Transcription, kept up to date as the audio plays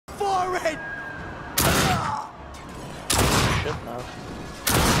for it! Shouldn't have.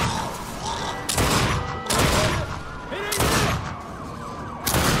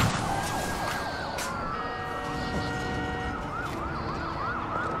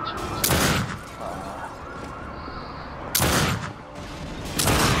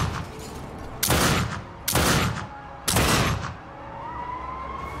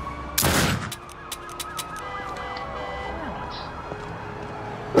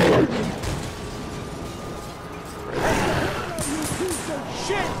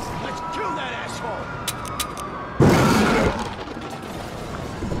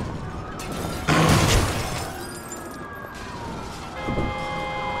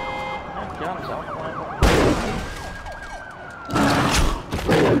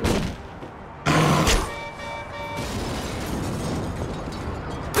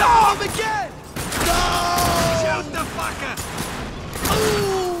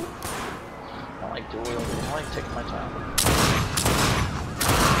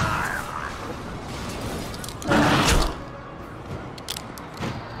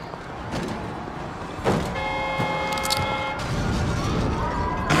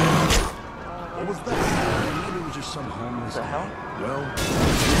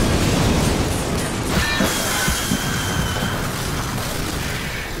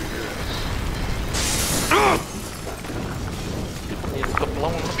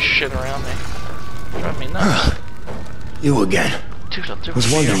 You again. I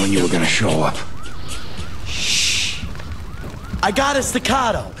was wondering when you were gonna show up. Shh. I got a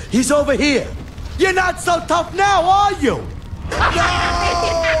staccato. He's over here. You're not so tough now, are you?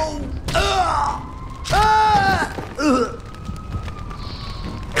 No!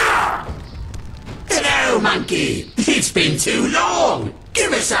 Hello, monkey. It's been too long.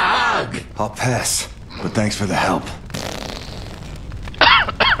 Give us a hug. I'll pass, but thanks for the help.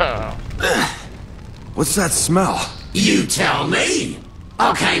 What's that smell? You tell me.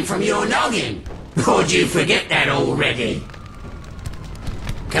 I came from your noggin. Or did you forget that already?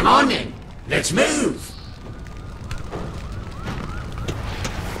 Come on then. Let's move.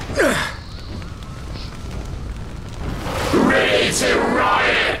 Ready to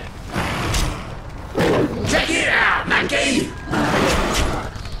riot. Check it out, monkey.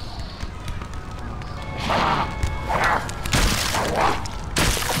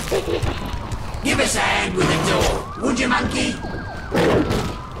 Give us a hand with the door, would you, monkey?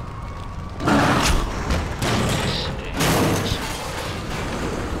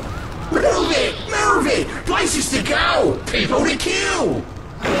 Move it! Move it! Places to go! People to kill!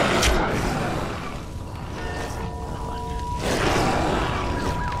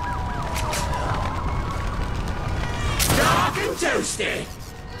 Dark and toasty!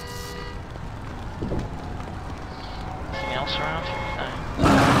 Anything else around here? No.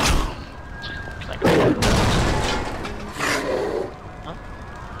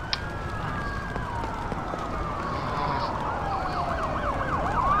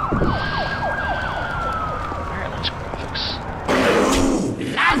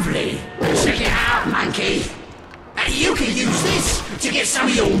 Check it out, monkey. You can use this to get some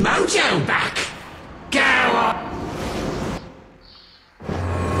of your mojo back. Go on.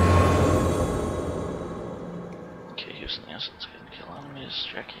 Okay, using the essence can kill enemies,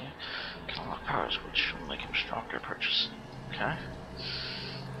 distract you, can unlock powers which will make him stronger. Purchase. Okay.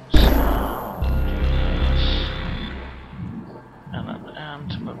 So this. And then M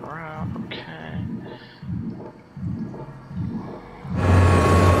to move around, okay.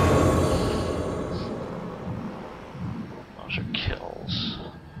 Those are kills.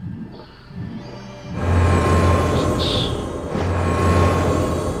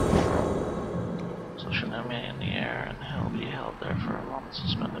 So should enemy in the air and he'll be held there for a moment,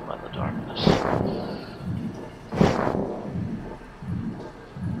 suspended by the darkness.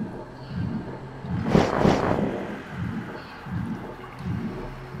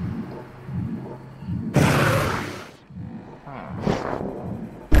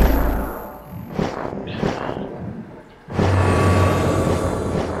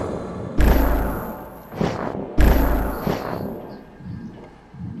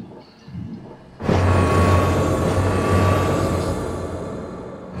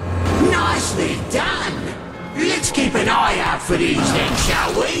 Keep an eye out for these then,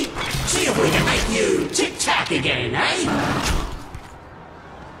 shall we? See if we can make you tic-tac again, eh?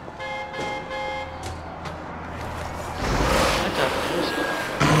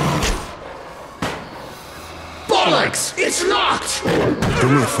 Bollocks! It's locked! Do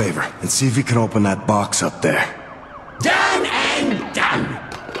me a favor and see if you can open that box up there. Done and done!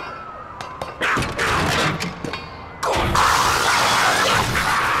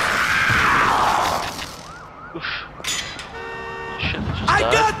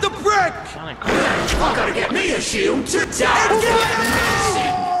 prick! I gotta get me a shield to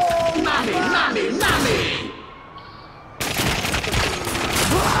Mummy, mummy, mummy!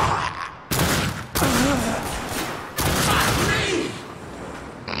 Fuck me!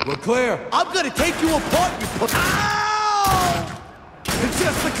 We're clear. I'm gonna take you apart, you put. Ow! It's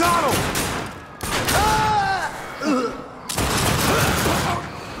just staccato.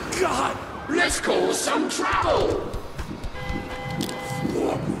 God! Let's cause some trouble!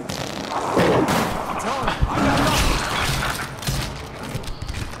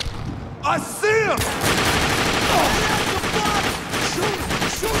 I see him!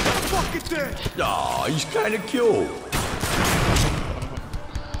 Shoot that fucking thing! Aw, he's kinda cute.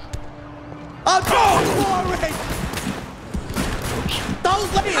 I'm going for it!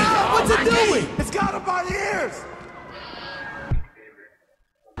 Don't let me out! What's it doing? It's got him by the ears!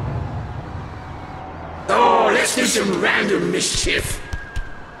 Oh, let's do some random mischief.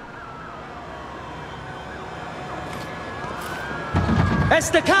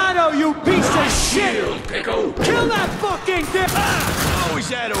 Estacado, you piece of shit! Shield, pickle! Kill that fucking thing! Oh,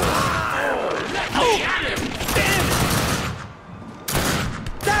 he's out of Let me at him! Damn it!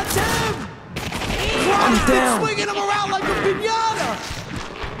 That's him! I'm down. Swinging him around like a piñata!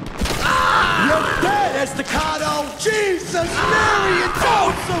 You're dead, Estacado! Jesus, Mary and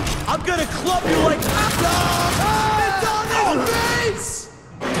Joseph! I'm gonna club you like... It's on his face!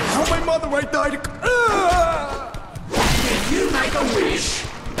 How my mother right died. Did you make a wish?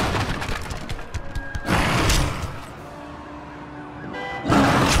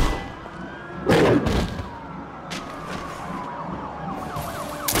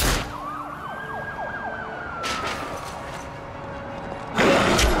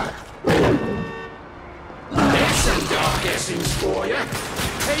 There's some dark essence for you.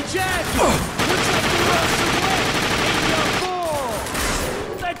 Hey, Jack! Looks like the rest away! In your ball!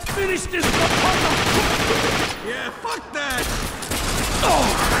 Let's finish this motherfucker! Yeah, fuck that.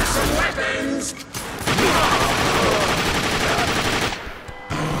 Some weapons.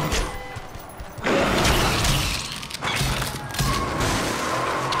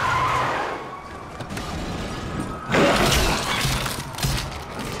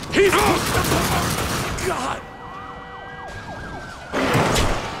 He's... God.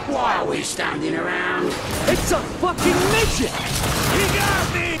 Why are we standing around? It's a fucking midget! He got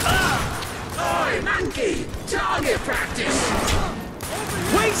me. Oi, monkey! Target practice!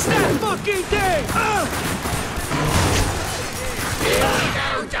 Waste that fucking thing! Here we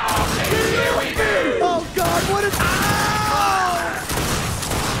go, darling! Here we go! Oh God, what is...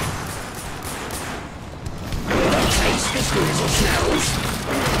 Taste this little smells!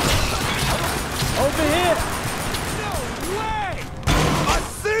 Over here! No way. I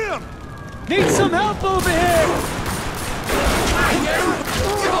see him. Need some help over here!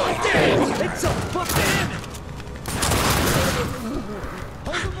 You're dead! It's a fucking...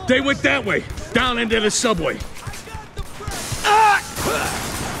 They went that way, down into the subway.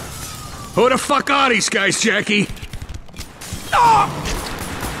 Who the fuck are these guys, Jackie?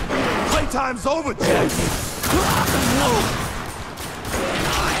 Playtime's over, Jackie.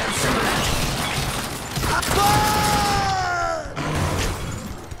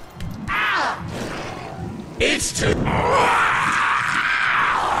 It's too...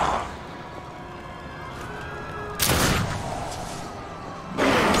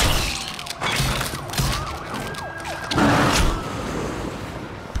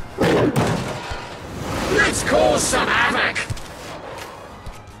 Let's cause some havoc!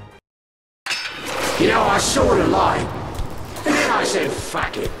 You know, I sorta lied. And then I said,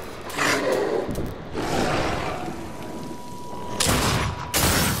 fuck it.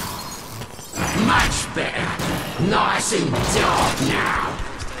 Much better. Nice and dark now.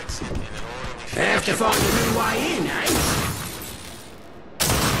 Have to find a new way in, eh?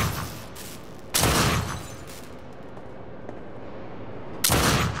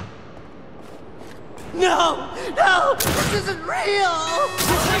 No! No! This isn't real!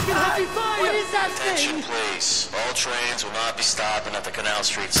 It's taking heavy fire! What is that Attention, thing? please. All trains will not be stopping at the Canal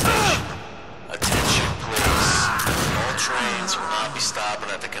Street station. Attention, please. All trains will not be stopping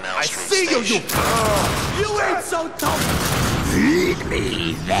at the Canal Street station. You ain't so tough! Lead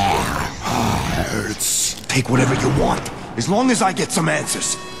me there. Hurts. Take whatever you want, as long as I get some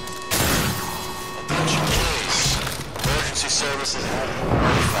answers. Attention, please. Emergency services have been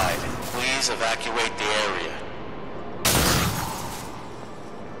notified. Please evacuate the area.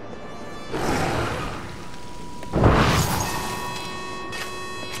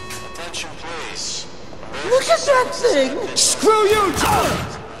 Attention, please. Look at that thing! Screw you, John!